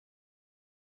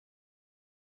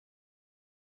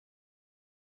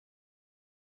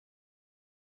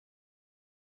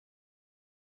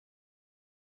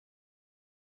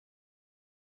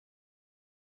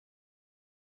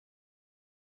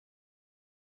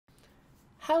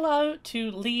Hello to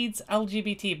Leeds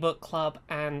LGBT Book Club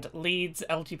and Leeds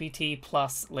LGBT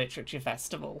Plus Literature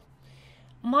Festival.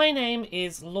 My name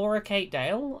is Laura Kate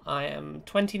Dale. I am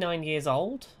 29 years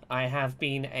old. I have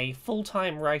been a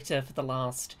full-time writer for the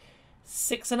last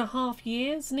 6.5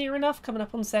 years, near enough, coming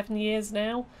up on 7 years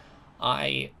now.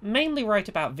 I mainly write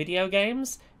about video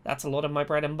games. That's a lot of my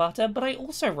bread and butter, but I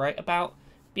also write about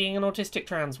being an autistic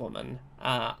trans woman.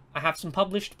 I have some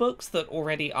published books that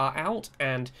already are out,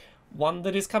 and one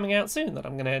that is coming out soon that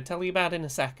I'm going to tell you about in a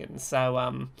second.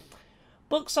 So,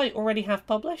 books I already have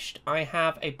published. I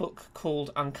have a book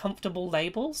called Uncomfortable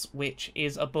Labels, which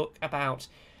is a book about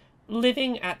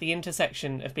living at the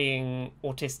intersection of being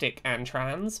autistic and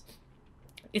trans.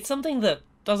 It's something that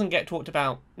doesn't get talked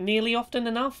about nearly often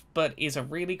enough, but is a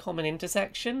really common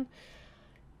intersection.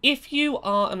 If you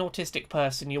are an autistic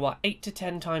person, you are 8 to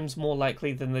 10 times more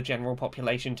likely than the general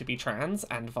population to be trans,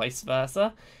 and vice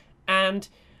versa. And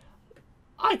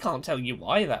I can't tell you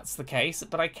why that's the case,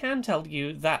 but I can tell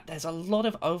you that there's a lot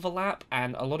of overlap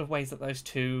and a lot of ways that those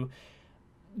two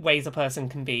ways a person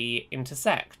can be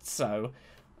intersect. So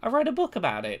I wrote a book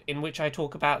about it in which I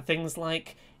talk about things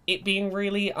like it being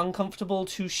really uncomfortable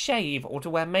to shave or to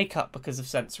wear makeup because of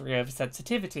sensory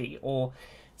oversensitivity, or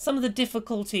some of the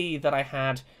difficulty that I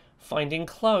had finding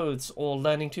clothes or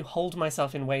learning to hold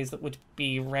myself in ways that would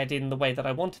be read in the way that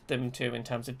I wanted them to in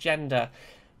terms of gender.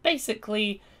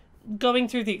 Basically, going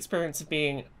through the experience of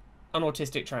being an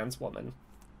autistic trans woman.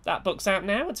 That book's out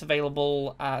now. It's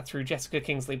available through Jessica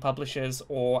Kingsley Publishers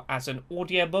or as an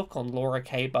audiobook on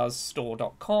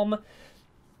laurakbuzzstore.com.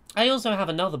 I also have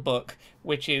another book,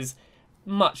 which is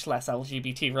much less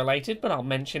LGBT related, but I'll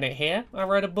mention it here. I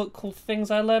wrote a book called Things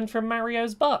I Learned from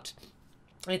Mario's Butt.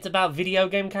 It's about video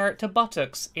game character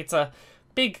buttocks. It's a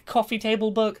big coffee table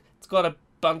book. It's got a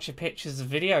bunch of pictures of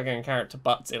video game character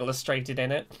butts illustrated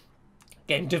in it.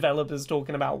 Game developers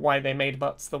talking about why they made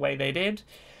butts the way they did.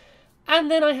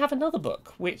 And then I have another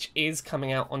book, which is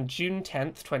coming out on June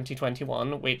 10th,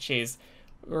 2021, which is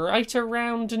right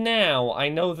around now. I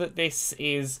know that this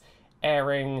is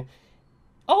airing...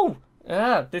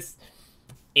 It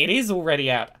is already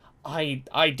out.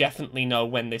 I definitely know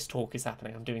when this talk is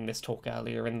happening. I'm doing this talk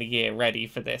earlier in the year, ready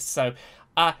for this. So,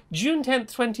 June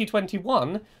 10th,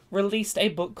 2021, released a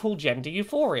book called Gender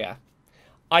Euphoria.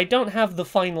 I don't have the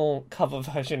final cover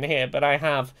version here, but I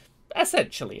have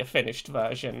essentially a finished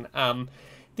version.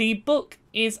 The book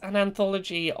is an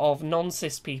anthology of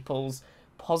non-cis people's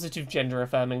positive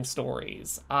gender-affirming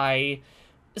stories. I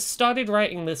started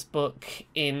writing this book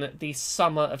in the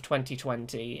summer of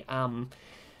 2020.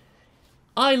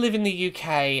 I live in the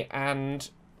UK, and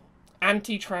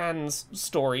anti-trans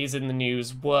stories in the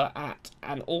news were at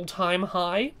an all-time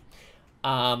high.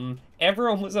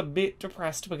 Everyone was a bit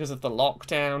depressed because of the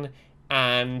lockdown,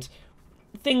 and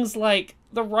things like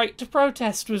the right to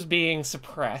protest was being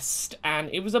suppressed, and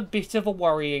it was a bit of a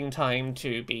worrying time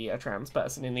to be a trans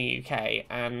person in the UK,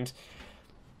 and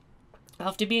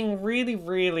after being really,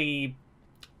 really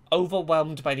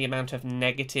overwhelmed by the amount of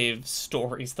negative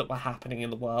stories that were happening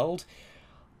in the world,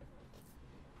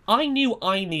 I knew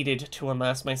I needed to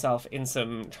immerse myself in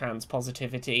some trans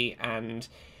positivity, and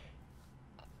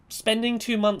spending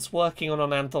 2 months working on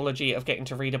an anthology of getting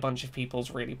to read a bunch of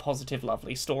people's really positive,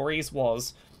 lovely stories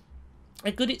was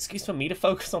a good excuse for me to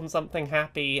focus on something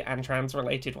happy and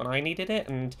trans-related when I needed it,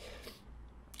 and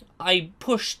I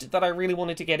pushed that I really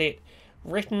wanted to get it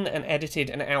written and edited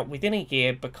and out within a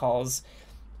year because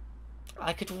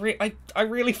I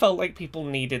really felt like people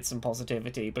needed some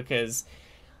positivity, because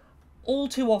all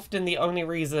too often the only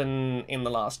reason in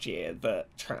the last year that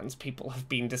trans people have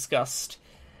been discussed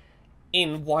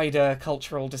in wider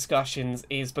cultural discussions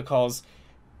is because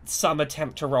some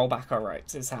attempt to roll back our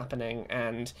rights is happening,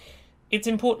 and it's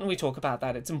important we talk about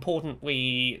that. It's important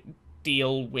we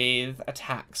deal with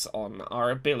attacks on our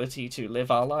ability to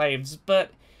live our lives,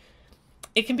 but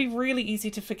it can be really easy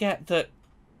to forget that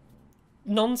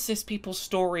non-cis people's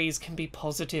stories can be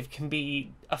positive, can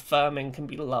be affirming, can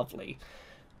be lovely.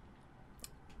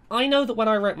 I know that when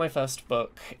I wrote my first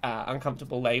book,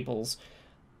 Uncomfortable Labels,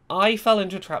 I fell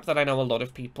into a trap that I know a lot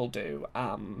of people do.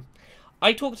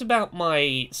 I talked about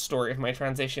my story of my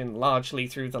transition largely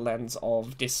through the lens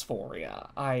of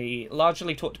dysphoria. I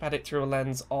largely talked about it through a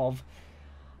lens of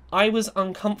I was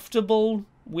uncomfortable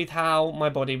with how my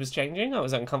body was changing. I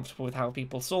was uncomfortable with how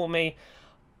people saw me.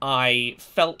 I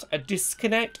felt a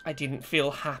disconnect. I didn't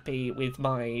feel happy with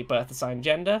my birth assigned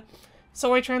gender.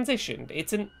 So I transitioned.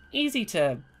 It's an easy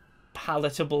to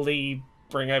palatably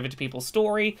bring over to people's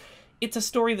story. It's a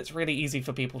story that's really easy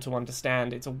for people to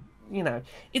understand. It's a you know,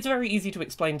 it's very easy to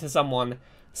explain to someone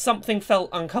something felt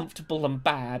uncomfortable and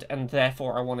bad and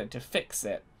therefore I wanted to fix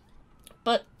it.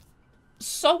 But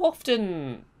so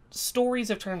often stories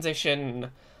of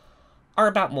transition are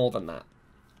about more than that.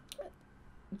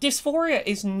 Dysphoria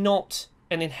is not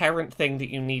an inherent thing that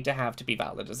you need to have to be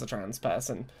valid as a trans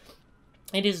person.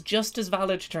 It is just as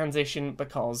valid to transition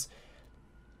because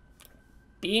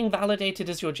being validated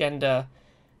as your gender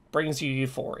brings you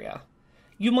euphoria.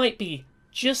 You might be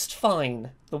just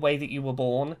fine the way that you were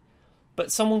born,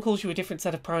 but someone calls you a different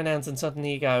set of pronouns and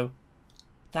suddenly you go,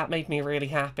 that made me really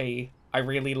happy, I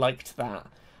really liked that.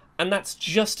 And that's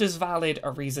just as valid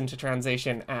a reason to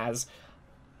transition as,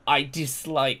 I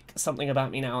dislike something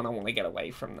about me now and I want to get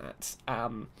away from that.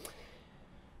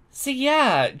 So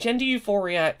yeah, Gender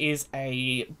Euphoria is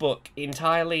a book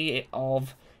entirely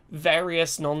of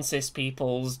various non-cis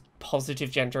people's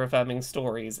positive gender-affirming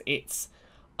stories. It's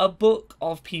a book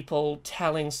of people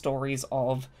telling stories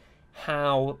of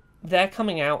how their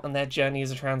coming out and their journey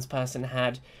as a trans person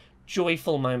had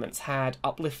joyful moments, had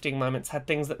uplifting moments, had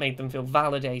things that made them feel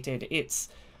validated. It's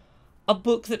a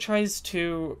book that tries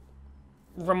to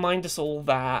remind us all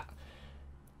that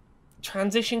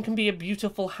transition can be a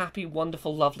beautiful, happy,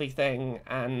 wonderful, lovely thing,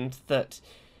 and that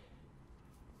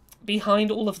behind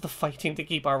all of the fighting to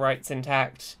keep our rights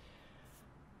intact,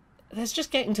 there's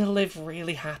just getting to live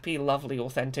really happy, lovely,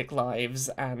 authentic lives,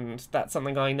 and that's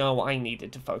something I know I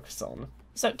needed to focus on.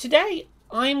 So today,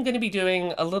 I'm going to be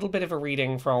doing a little bit of a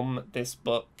reading from this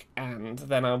book, and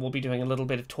then I will be doing a little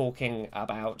bit of talking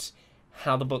about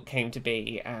how the book came to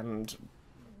be and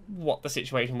what the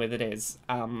situation with it is.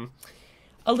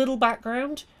 A little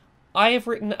background. I have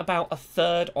written about a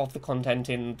third of the content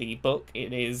in the book.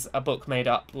 It is a book made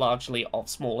up largely of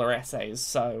smaller essays,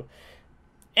 so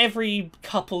every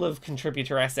couple of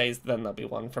contributor essays, then there'll be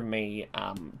one from me.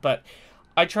 But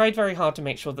I tried very hard to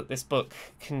make sure that this book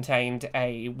contained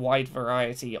a wide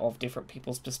variety of different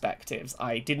people's perspectives.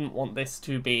 I didn't want this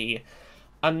to be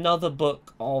another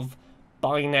book of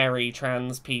binary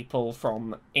trans people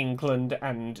from England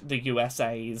and the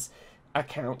USA's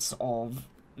accounts of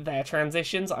their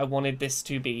transitions. I wanted this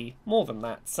to be more than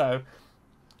that. So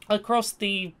across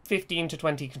the 15 to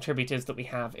 20 contributors that we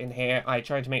have in here, I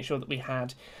tried to make sure that we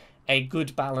had a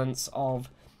good balance of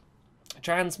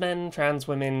trans men, trans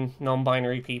women,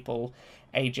 non-binary people,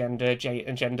 agender,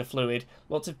 and gender fluid,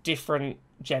 lots of different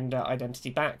gender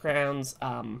identity backgrounds.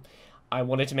 I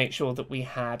wanted to make sure that we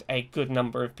had a good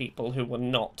number of people who were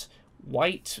not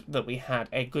white, that we had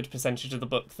a good percentage of the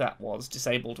book that was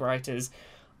disabled writers.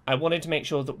 I wanted to make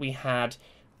sure that we had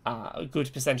a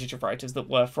good percentage of writers that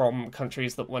were from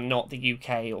countries that were not the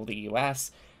UK or the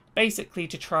US, basically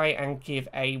to try and give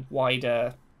a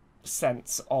wider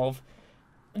sense of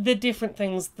the different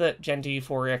things that gender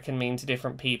euphoria can mean to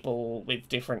different people with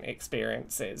different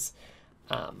experiences.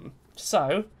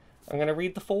 So I'm going to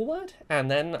read the foreword,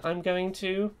 and then I'm going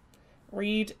to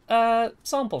read a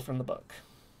sample from the book.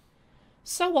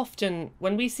 So often,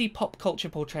 when we see pop culture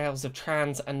portrayals of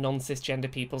trans and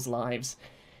non-cisgender people's lives,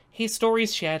 hear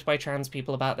stories shared by trans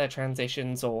people about their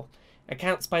transitions, or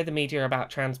accounts by the media about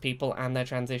trans people and their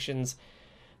transitions,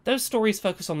 those stories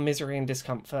focus on misery and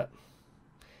discomfort.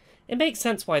 It makes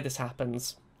sense why this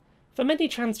happens. For many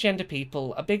transgender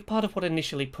people, a big part of what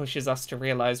initially pushes us to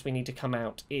realise we need to come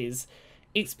out is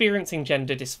experiencing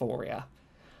gender dysphoria,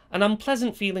 an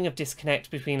unpleasant feeling of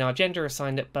disconnect between our gender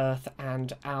assigned at birth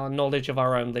and our knowledge of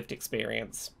our own lived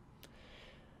experience.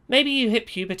 Maybe you hit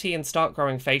puberty and start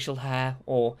growing facial hair,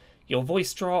 or your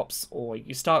voice drops, or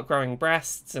you start growing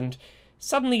breasts, and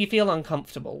suddenly you feel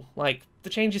uncomfortable, like the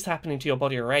changes happening to your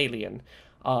body are alien,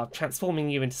 are transforming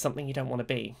you into something you don't want to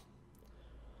be.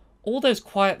 All those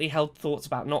quietly held thoughts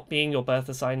about not being your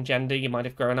birth-assigned gender you might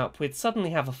have grown up with suddenly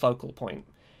have a focal point.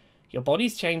 Your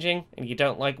body's changing, and you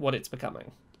don't like what it's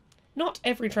becoming. Not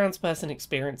every trans person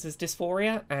experiences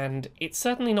dysphoria, and it's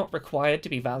certainly not required to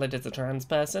be valid as a trans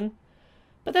person,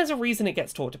 but there's a reason it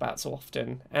gets talked about so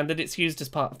often, and that it's used as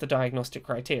part of the diagnostic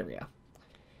criteria.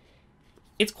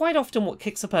 It's quite often what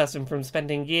kicks a person from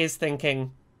spending years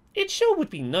thinking, it sure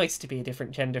would be nice to be a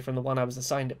different gender from the one I was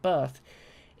assigned at birth,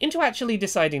 into actually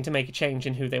deciding to make a change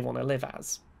in who they want to live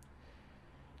as.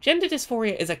 Gender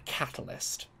dysphoria is a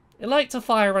catalyst. It lights a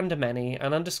fire under many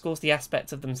and underscores the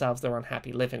aspects of themselves they're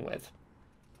unhappy living with.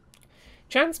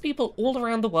 Trans people all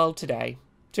around the world today,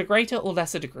 to greater or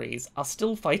lesser degrees, are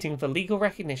still fighting for legal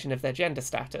recognition of their gender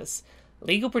status,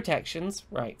 legal protections,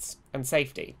 rights, and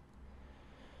safety.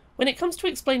 When it comes to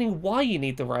explaining why you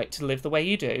need the right to live the way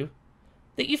you do,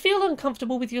 that you feel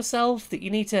uncomfortable with yourself, that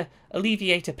you need to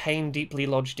alleviate a pain deeply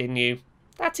lodged in you,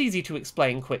 that's easy to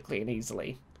explain quickly and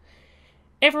easily.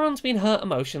 Everyone's been hurt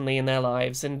emotionally in their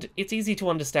lives, and it's easy to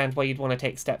understand why you'd want to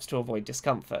take steps to avoid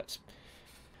discomfort.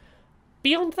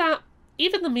 Beyond that,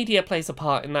 even the media plays a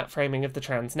part in that framing of the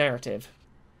trans narrative.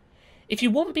 If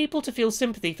you want people to feel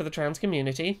sympathy for the trans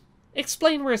community,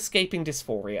 explain we're escaping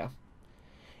dysphoria.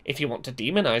 If you want to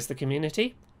demonise the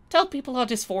community, tell people our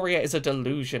dysphoria is a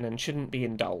delusion and shouldn't be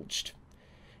indulged.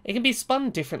 It can be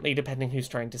spun differently depending who's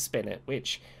trying to spin it,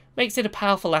 which makes it a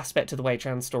powerful aspect to the way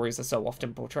trans stories are so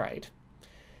often portrayed.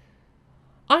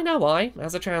 I know I,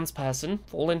 as a trans person,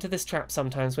 fall into this trap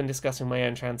sometimes when discussing my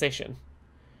own transition.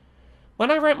 When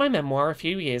I wrote my memoir a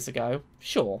few years ago,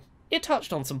 sure, it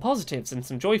touched on some positives and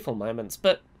some joyful moments,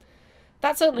 but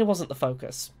that certainly wasn't the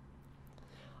focus.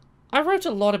 I wrote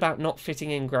a lot about not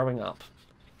fitting in growing up,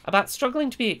 about struggling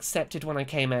to be accepted when I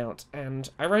came out, and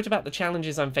I wrote about the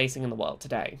challenges I'm facing in the world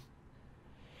today.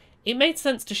 It made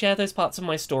sense to share those parts of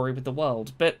my story with the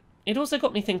world, but it also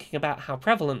got me thinking about how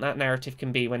prevalent that narrative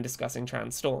can be when discussing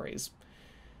trans stories.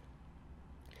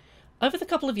 Over the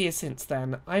couple of years since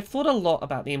then, I've thought a lot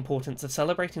about the importance of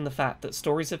celebrating the fact that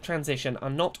stories of transition are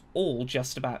not all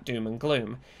just about doom and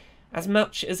gloom, as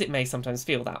much as it may sometimes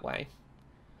feel that way.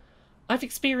 I've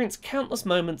experienced countless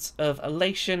moments of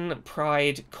elation,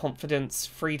 pride, confidence,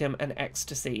 freedom, and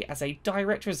ecstasy as a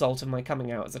direct result of my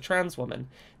coming out as a trans woman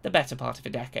the better part of a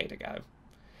decade ago.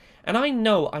 And I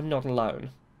know I'm not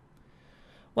alone.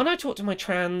 When I talk to my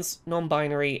trans,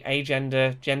 non-binary,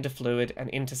 agender, gender fluid,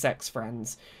 and intersex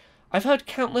friends, I've heard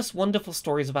countless wonderful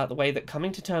stories about the way that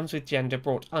coming to terms with gender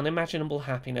brought unimaginable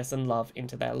happiness and love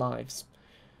into their lives.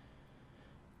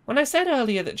 When I said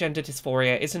earlier that gender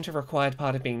dysphoria isn't a required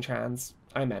part of being trans,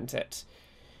 I meant it.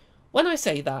 When I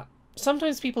say that,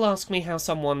 sometimes people ask me how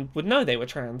someone would know they were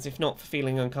trans if not for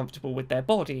feeling uncomfortable with their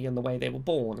body and the way they were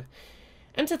born.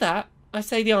 And to that, I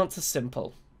say the answer's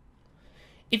simple.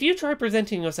 If you try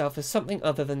presenting yourself as something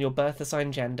other than your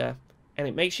birth-assigned gender, and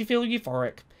it makes you feel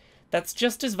euphoric, that's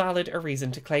just as valid a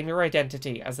reason to claim your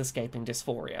identity as escaping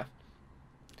dysphoria.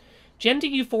 Gender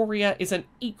euphoria is an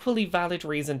equally valid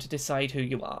reason to decide who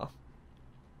you are.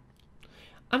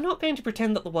 I'm not going to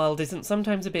pretend that the world isn't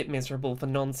sometimes a bit miserable for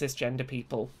non-cisgender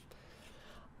people.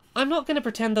 I'm not going to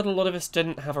pretend that a lot of us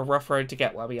didn't have a rough road to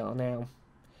get where we are now.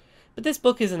 But this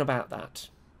book isn't about that.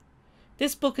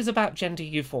 This book is about gender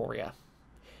euphoria.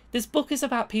 This book is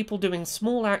about people doing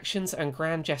small actions and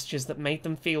grand gestures that made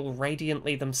them feel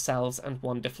radiantly themselves and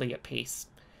wonderfully at peace.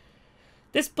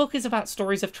 This book is about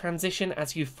stories of transition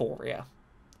as euphoria.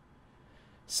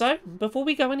 So, before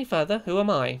we go any further, who am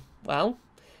I? Well,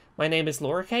 my name is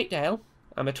Laura Kate Dale.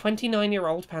 I'm a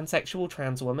 29-year-old pansexual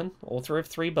trans woman, author of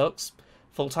 3 books,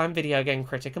 full-time video game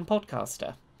critic and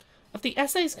podcaster. Of the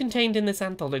essays contained in this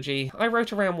anthology, I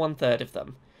wrote around 1/3 of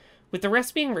them, with the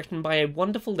rest being written by a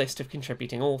wonderful list of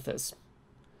contributing authors.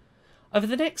 Over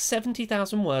the next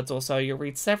 70,000 words or so, you'll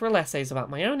read several essays about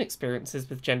my own experiences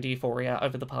with gender euphoria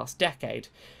over the past decade,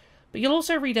 but you'll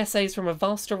also read essays from a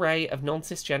vast array of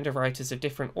non-cisgender writers of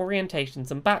different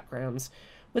orientations and backgrounds,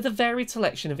 with a varied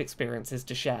selection of experiences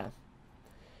to share.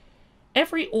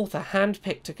 Every author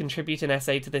handpicked to contribute an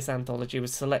essay to this anthology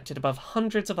was selected above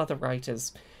hundreds of other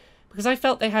writers, because I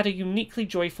felt they had a uniquely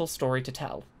joyful story to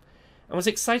tell, and was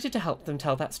excited to help them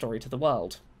tell that story to the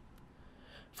world.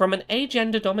 From an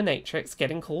agender dominatrix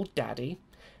getting called daddy,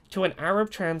 to an Arab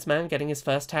trans man getting his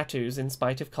first tattoos in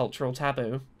spite of cultural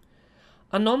taboo,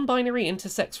 a non-binary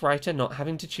intersex writer not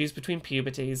having to choose between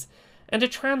puberties, and a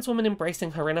trans woman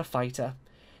embracing her inner fighter,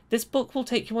 this book will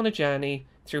take you on a journey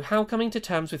through how coming to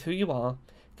terms with who you are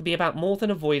can be about more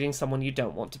than avoiding someone you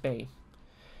don't want to be.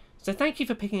 So thank you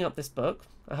for picking up this book.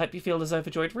 I hope you feel as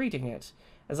overjoyed reading it,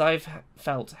 as I've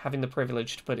felt having the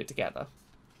privilege to put it together.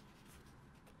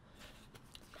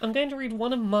 I'm going to read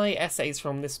one of my essays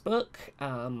from this book,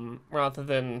 rather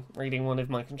than reading one of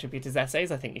my contributors'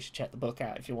 essays. I think you should check the book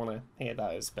out if you want to hear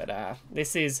those, but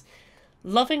this is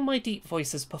Loving My Deep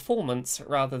Voice's Performance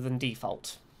Rather Than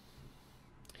Default.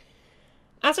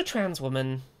 As a trans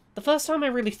woman, the first time I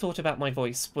really thought about my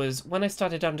voice was when I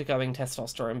started undergoing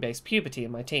testosterone-based puberty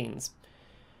in my teens.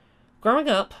 Growing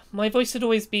up, my voice had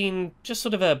always been just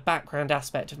sort of a background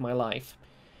aspect of my life,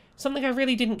 something I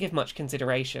really didn't give much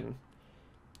consideration.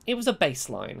 It was a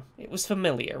baseline, it was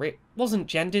familiar, it wasn't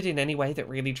gendered in any way that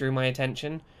really drew my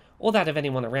attention, or that of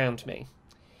anyone around me.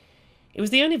 It was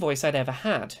the only voice I'd ever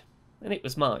had, and it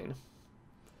was mine.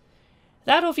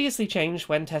 That obviously changed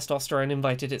when testosterone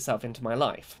invited itself into my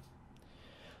life.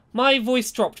 My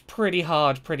voice dropped pretty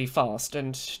hard pretty fast,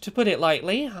 and to put it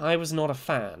lightly, I was not a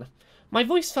fan. My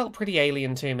voice felt pretty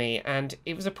alien to me, and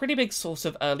it was a pretty big source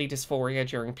of early dysphoria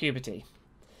during puberty.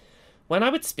 When I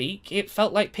would speak, it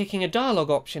felt like picking a dialogue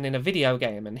option in a video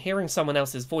game and hearing someone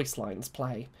else's voice lines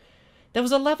play. There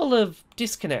was a level of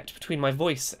disconnect between my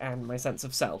voice and my sense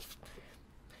of self.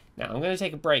 Now, I'm going to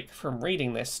take a break from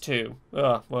reading this to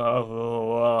try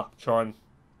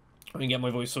and get my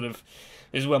voice sort of...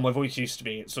 This is where my voice used to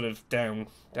be. It's sort of down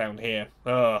here.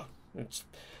 It's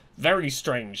very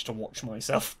strange to watch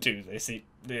myself do this. It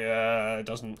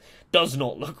does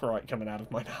not look right coming out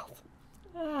of my mouth.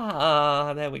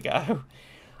 There we go.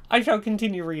 I shall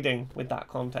continue reading with that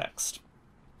context.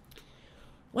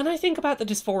 When I think about the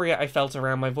dysphoria I felt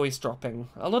around my voice dropping,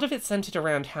 a lot of it centred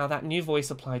around how that new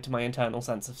voice applied to my internal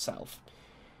sense of self.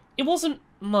 It wasn't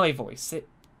my voice, it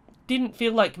didn't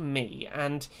feel like me,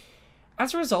 and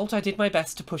as a result I did my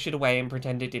best to push it away and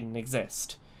pretend it didn't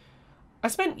exist. I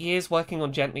spent years working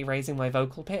on gently raising my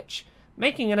vocal pitch,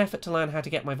 making an effort to learn how to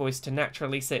get my voice to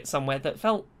naturally sit somewhere that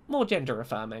felt more gender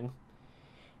affirming.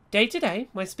 Day to day,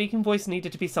 my speaking voice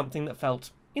needed to be something that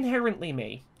felt inherently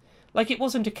me, like it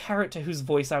wasn't a character whose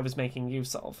voice I was making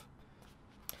use of.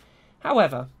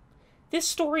 However, this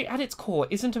story at its core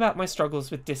isn't about my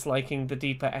struggles with disliking the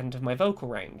deeper end of my vocal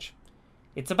range.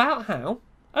 It's about how,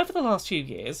 over the last few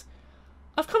years,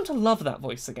 I've come to love that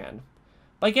voice again,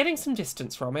 by getting some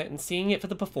distance from it and seeing it for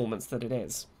the performance that it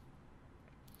is.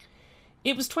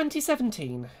 It was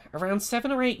 2017, around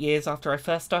 7 or 8 years after I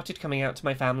first started coming out to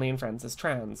my family and friends as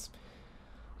trans.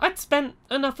 I'd spent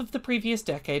enough of the previous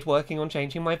decade working on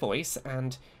changing my voice,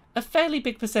 and a fairly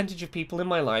big percentage of people in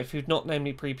my life who'd not known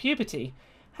me pre-puberty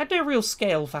had no real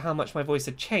scale for how much my voice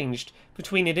had changed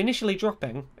between it initially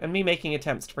dropping and me making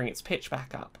attempts to bring its pitch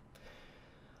back up.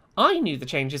 I knew the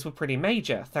changes were pretty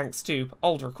major, thanks to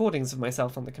old recordings of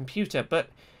myself on the computer, but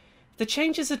the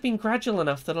changes had been gradual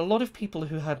enough that a lot of people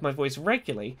who heard my voice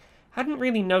regularly hadn't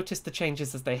really noticed the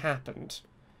changes as they happened.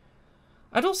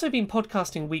 I'd also been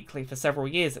podcasting weekly for several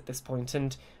years at this point,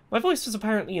 and my voice was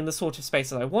apparently in the sort of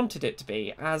space that I wanted it to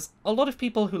be, as a lot of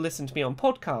people who listened to me on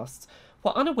podcasts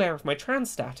were unaware of my trans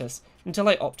status until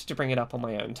I opted to bring it up on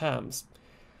my own terms.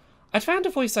 I'd found a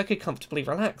voice I could comfortably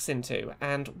relax into,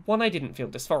 and one I didn't feel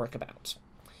dysphoric about.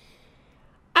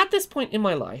 At this point in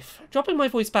my life, dropping my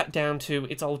voice back down to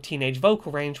its old teenage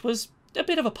vocal range was a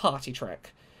bit of a party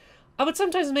trick. I would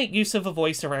sometimes make use of a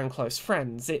voice around close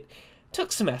friends. It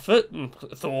took some effort, and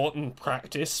thought, and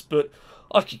practice, but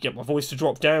I could get my voice to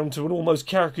drop down to an almost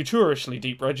caricaturishly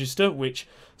deep register, which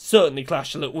certainly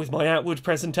clashed a little with my outward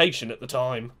presentation at the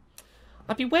time.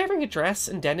 I'd be wearing a dress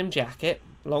and denim jacket,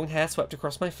 long hair swept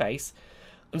across my face,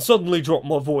 and suddenly dropped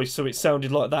my voice so it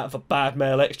sounded like that of a bad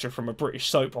male extra from a British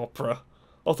soap opera.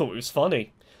 I thought it was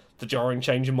funny. The jarring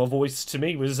change in my voice to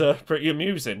me was pretty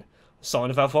amusing, a sign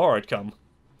of how far I'd come.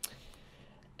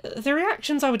 The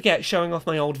reactions I would get showing off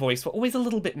my old voice were always a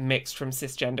little bit mixed from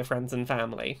cisgender friends and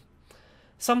family.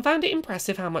 Some found it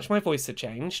impressive how much my voice had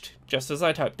changed, just as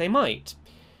I'd hoped they might.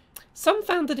 Some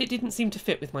found that it didn't seem to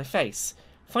fit with my face,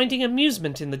 finding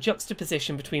amusement in the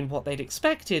juxtaposition between what they'd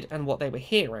expected and what they were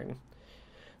hearing.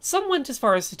 Some went as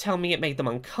far as to tell me it made them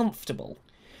uncomfortable.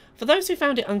 For those who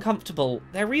found it uncomfortable,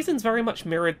 their reasons very much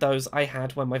mirrored those I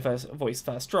had when my voice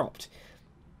first dropped.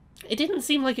 It didn't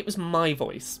seem like it was my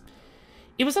voice.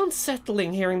 It was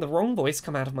unsettling hearing the wrong voice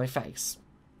come out of my face.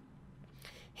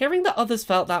 Hearing that others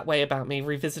felt that way about me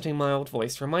revisiting my old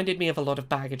voice reminded me of a lot of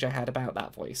baggage I had about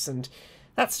that voice, and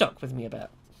that stuck with me a bit.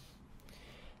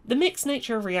 The mixed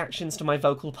nature of reactions to my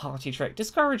vocal party trick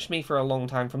discouraged me for a long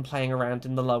time from playing around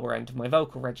in the lower end of my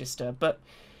vocal register, but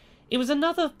it was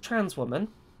another trans woman,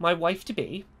 my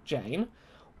wife-to-be, Jane,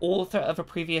 author of a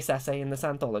previous essay in this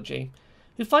anthology,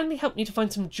 who finally helped me to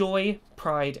find some joy,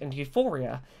 pride, and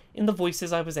euphoria in the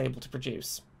voices I was able to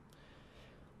produce.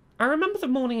 I remember the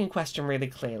morning in question really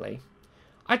clearly.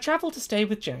 I travelled to stay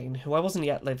with Jane, who I wasn't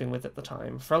yet living with at the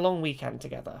time, for a long weekend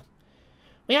together.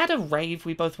 We had a rave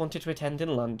we both wanted to attend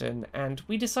in London, and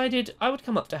we decided I would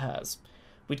come up to hers.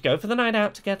 We'd go for the night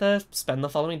out together, spend the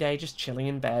following day just chilling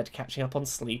in bed, catching up on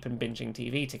sleep and binging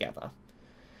TV together.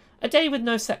 A day with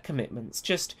no set commitments,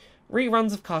 just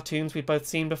reruns of cartoons we'd both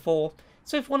seen before,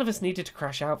 so if one of us needed to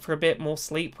crash out for a bit more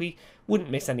sleep, we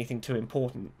wouldn't miss anything too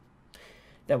important.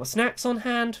 There were snacks on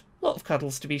hand, a lot of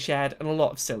cuddles to be shared, and a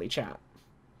lot of silly chat.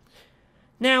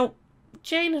 Now,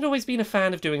 Jane had always been a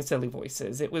fan of doing silly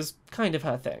voices. It was kind of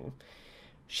her thing.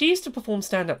 She used to perform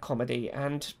stand-up comedy,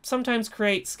 and sometimes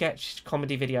create sketch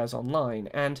comedy videos online,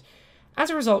 and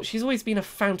as a result, she's always been a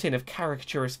fountain of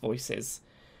caricaturist voices.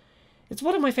 It's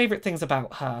one of my favourite things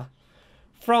about her.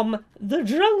 From the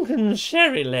drunken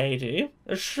sherry lady,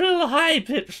 a shrill,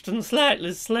 high-pitched and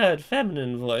slightly slurred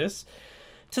feminine voice,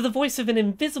 to the voice of an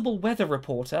invisible weather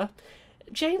reporter,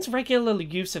 Jane's regular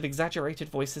use of exaggerated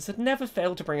voices had never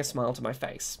failed to bring a smile to my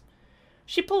face.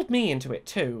 She pulled me into it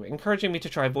too, encouraging me to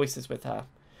try voices with her.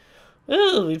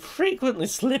 Oh, we frequently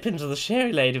slip into the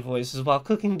Sherry Lady voices while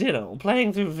cooking dinner or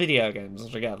playing through video games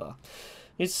together.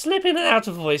 We slip in and out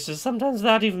of voices, sometimes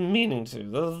without even meaning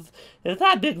to. They're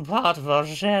that big part of our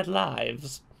shared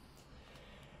lives.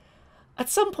 At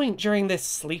some point during this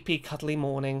sleepy, cuddly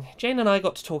morning, Jane and I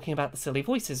got to talking about the silly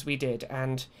voices we did,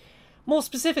 and, more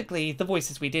specifically, the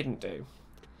voices we didn't do.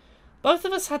 Both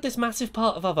of us had this massive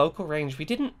part of our vocal range we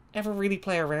didn't ever really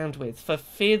play around with, for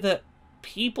fear that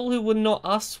people who were not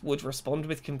us would respond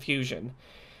with confusion.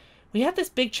 We had this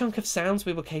big chunk of sounds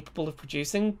we were capable of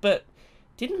producing, but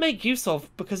didn't make use of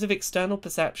because of external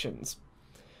perceptions.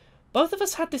 Both of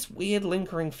us had this weird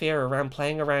lingering fear around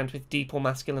playing around with deep or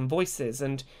masculine voices,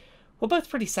 and we're both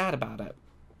pretty sad about it.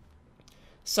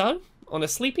 So, on a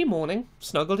sleepy morning,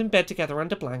 snuggled in bed together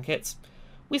under blankets,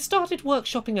 we started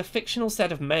workshopping a fictional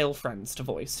set of male friends to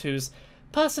voice, whose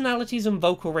personalities and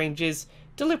vocal ranges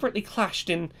deliberately clashed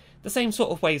in the same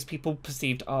sort of ways people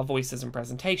perceived our voices and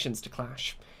presentations to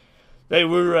clash. They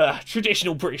were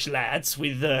traditional British lads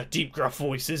with deep gruff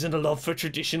voices and a love for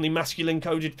traditionally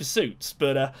masculine-coded pursuits,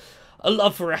 but a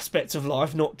love for aspects of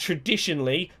life not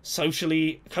traditionally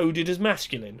socially coded as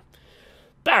masculine.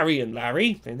 Barry and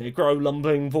Larry, in their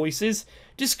grow-lumbering voices,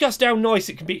 discussed how nice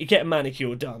it can be to get a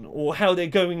manicure done, or how they're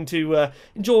going to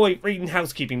enjoy reading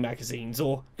housekeeping magazines,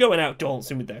 or going out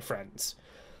dancing with their friends.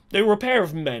 They were a pair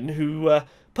of men who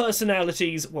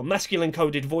personalities were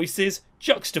masculine-coded voices,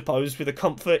 juxtaposed with a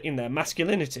comfort in their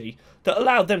masculinity that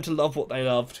allowed them to love what they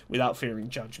loved without fearing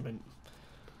judgment.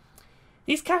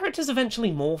 These characters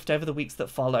eventually morphed over the weeks that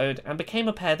followed, and became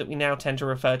a pair that we now tend to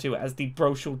refer to as the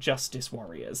Brochal Justice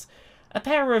Warriors. A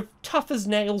pair of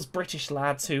tough-as-nails British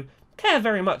lads who care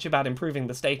very much about improving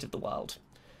the state of the world.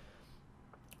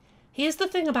 Here's the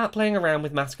thing about playing around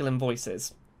with masculine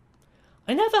voices.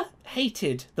 I never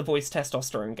hated the voice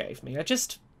testosterone gave me, I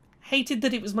just hated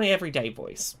that it was my everyday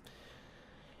voice.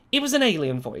 It was an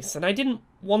alien voice, and I didn't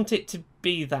want it to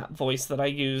be that voice that I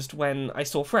used when I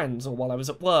saw friends, or while I was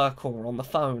at work, or on the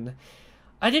phone.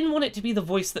 I didn't want it to be the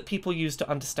voice that people used to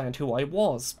understand who I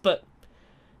was, but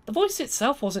the voice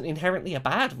itself wasn't inherently a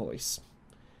bad voice.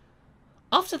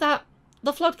 After that,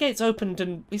 the floodgates opened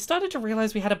and we started to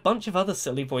realise we had a bunch of other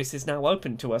silly voices now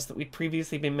open to us that we'd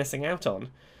previously been missing out on.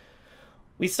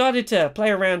 We started to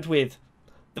play around with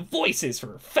the voices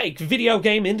for fake video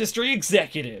game industry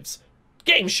executives,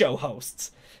 game show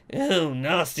hosts, oh,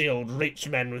 nasty old rich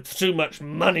men with too much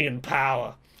money and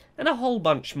power, and a whole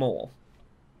bunch more.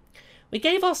 We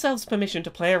gave ourselves permission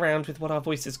to play around with what our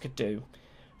voices could do,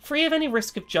 free of any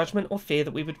risk of judgment or fear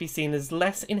that we would be seen as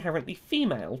less inherently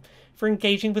female for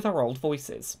engaging with our old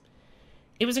voices.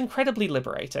 It was incredibly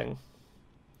liberating.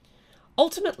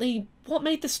 Ultimately, what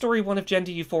made this story one of gender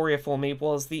euphoria for me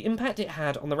was the impact it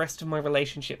had on the rest of my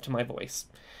relationship to my voice.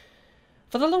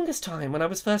 For the longest time, when I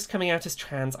was first coming out as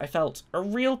trans, I felt a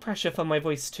real pressure for my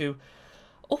voice to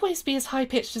always be as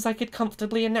high-pitched as I could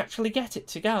comfortably and naturally get it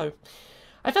to go.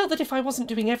 I felt that if I wasn't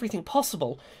doing everything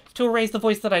possible to erase the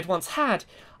voice that I'd once had,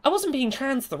 I wasn't being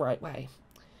trans the right way.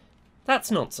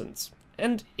 That's nonsense,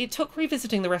 and it took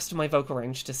revisiting the rest of my vocal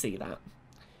range to see that.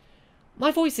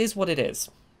 My voice is what it is.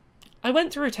 I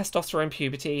went through a testosterone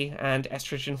puberty, and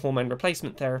estrogen hormone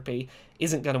replacement therapy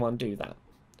isn't going to undo that.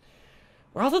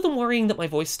 Rather than worrying that my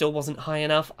voice still wasn't high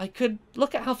enough, I could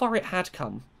look at how far it had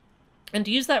come, and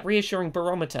use that reassuring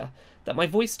barometer that my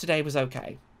voice today was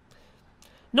okay.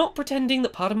 Not pretending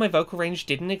that part of my vocal range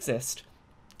didn't exist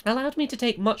allowed me to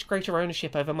take much greater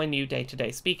ownership over my new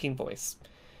day-to-day speaking voice.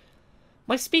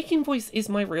 My speaking voice is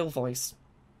my real voice,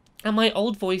 and my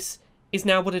old voice is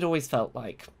now what it always felt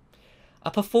like.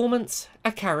 A performance,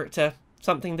 a character,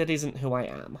 something that isn't who I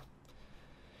am.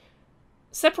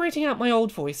 Separating out my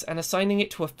old voice and assigning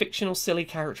it to a fictional silly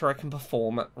character I can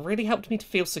perform really helped me to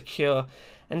feel secure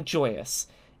and joyous,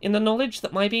 in the knowledge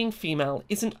that my being female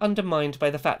isn't undermined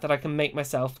by the fact that I can make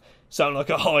myself sound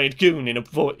like a hired goon in a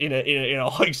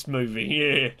heist movie,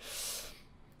 yeah.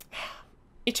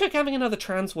 It took having another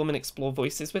trans woman explore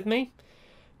voices with me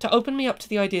to open me up to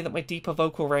the idea that my deeper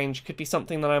vocal range could be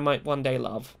something that I might one day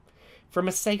love, from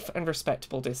a safe and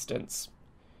respectable distance.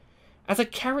 As a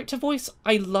character voice,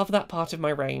 I love that part of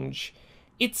my range.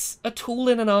 It's a tool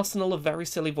in an arsenal of very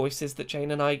silly voices that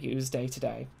Jane and I use day to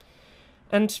day.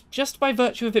 And just by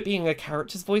virtue of it being a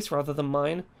character's voice rather than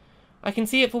mine, I can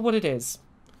see it for what it is.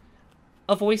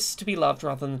 A voice to be loved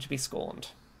rather than to be scorned.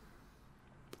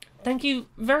 Thank you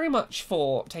very much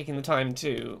for taking the time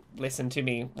to listen to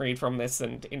me read from this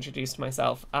and introduce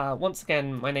myself. Once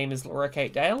again, my name is Laura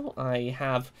Kate Dale. I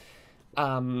have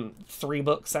 3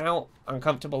 books out: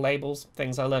 Uncomfortable Labels,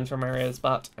 Things I Learned from Maria's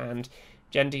Butt, and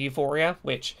Gender Euphoria,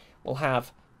 which will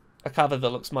have a cover that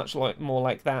looks much more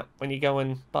like that when you go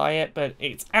and buy it. But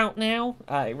it's out now.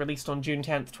 It released on June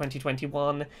 10th,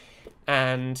 2021,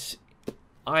 and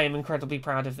I am incredibly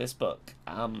proud of this book.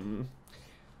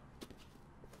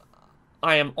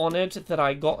 I am honoured that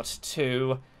I got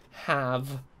to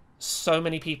have so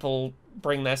many people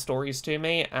bring their stories to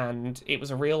me, and it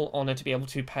was a real honour to be able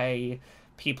to pay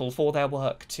people for their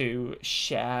work to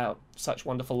share such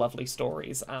wonderful, lovely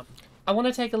stories. I want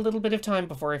to take a little bit of time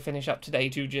before I finish up today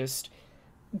to just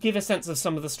give a sense of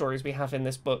some of the stories we have in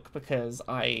this book, because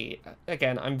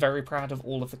I'm very proud of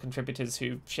all of the contributors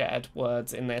who shared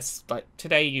words in this. Like,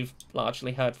 today you've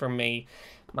largely heard from me.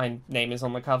 My name is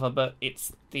on the cover, but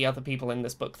it's the other people in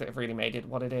this book that have really made it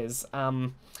what it is.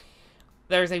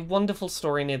 There is a wonderful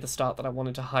story near the start that I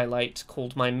wanted to highlight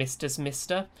called My Mister's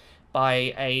Mister by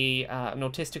an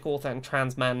autistic author and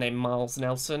trans man named Miles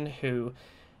Nelson, who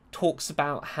talks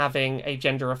about having a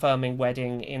gender-affirming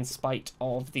wedding in spite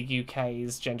of the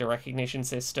UK's gender recognition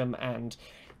system and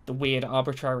the weird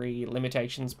arbitrary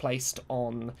limitations placed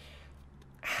on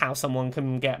how someone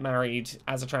can get married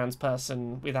as a trans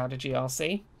person without a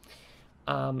GRC.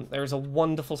 There is a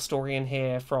wonderful story in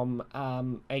here from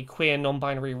a queer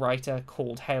non-binary writer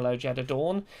called Halo Jeddah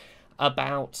Dawn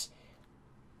about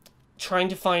trying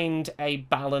to find a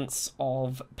balance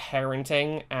of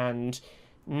parenting and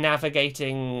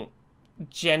navigating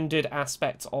gendered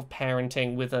aspects of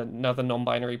parenting with another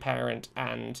non-binary parent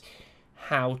and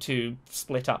how to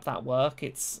split up that work.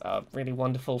 It's a really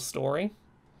wonderful story.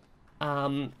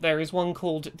 There is one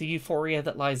called The Euphoria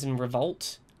That Lies in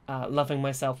Revolt, Loving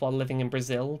Myself While Living in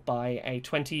Brazil, by a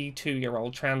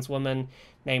 22-year-old trans woman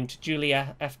named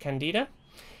Julia F. Candida.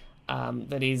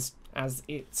 That is, as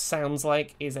it sounds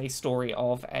like, is a story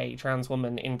of a trans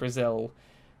woman in Brazil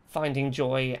finding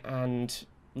joy and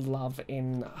love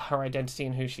in her identity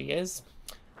and who she is.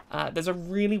 There's a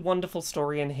really wonderful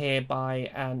story in here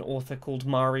by an author called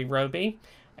Mari Roby,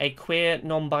 a queer,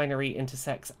 non-binary,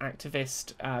 intersex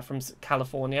activist from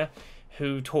California,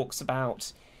 who talks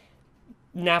about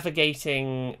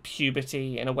navigating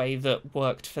puberty in a way that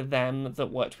worked for them,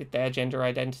 that worked with their gender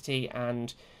identity,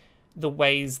 and the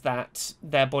ways that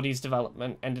their body's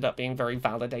development ended up being very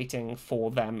validating for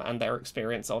them and their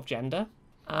experience of gender.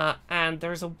 And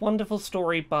there's a wonderful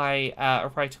story by a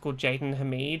writer called Jaden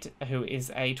Hamid, who is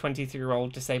a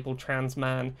 23-year-old disabled trans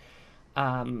man,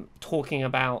 talking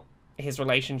about his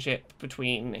relationship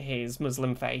between his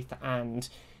Muslim faith and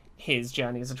his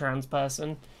journey as a trans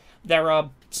person. There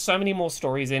are so many more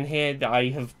stories in here that I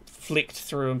have flicked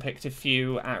through and picked a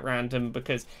few at random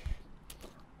because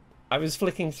I was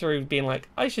flicking through being like,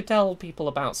 I should tell people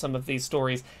about some of these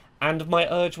stories, and my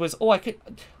urge was,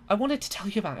 I wanted to tell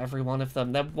you about every one of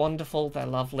them. They're wonderful, they're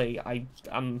lovely.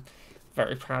 I'm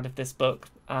very proud of this book.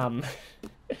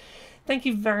 Thank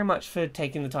you very much for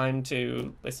taking the time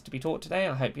to listen to me talk today.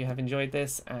 I hope you have enjoyed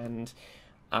this, and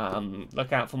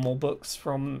look out for more books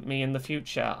from me in the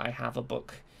future. I have a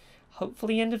book,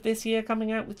 hopefully end of this year,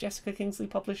 coming out with Jessica Kingsley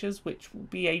Publishers, which will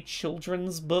be a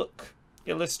children's book,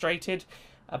 illustrated,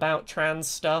 about trans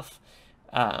stuff.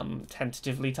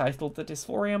 Tentatively titled The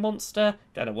Dysphoria Monster.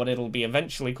 Don't know what it'll be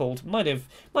eventually called. Might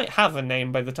have a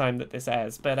name by the time that this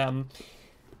airs. But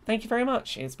thank you very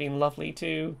much. It's been lovely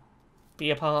to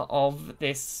be a part of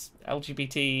this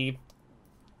LGBT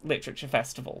literature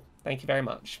festival. Thank you very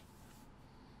much.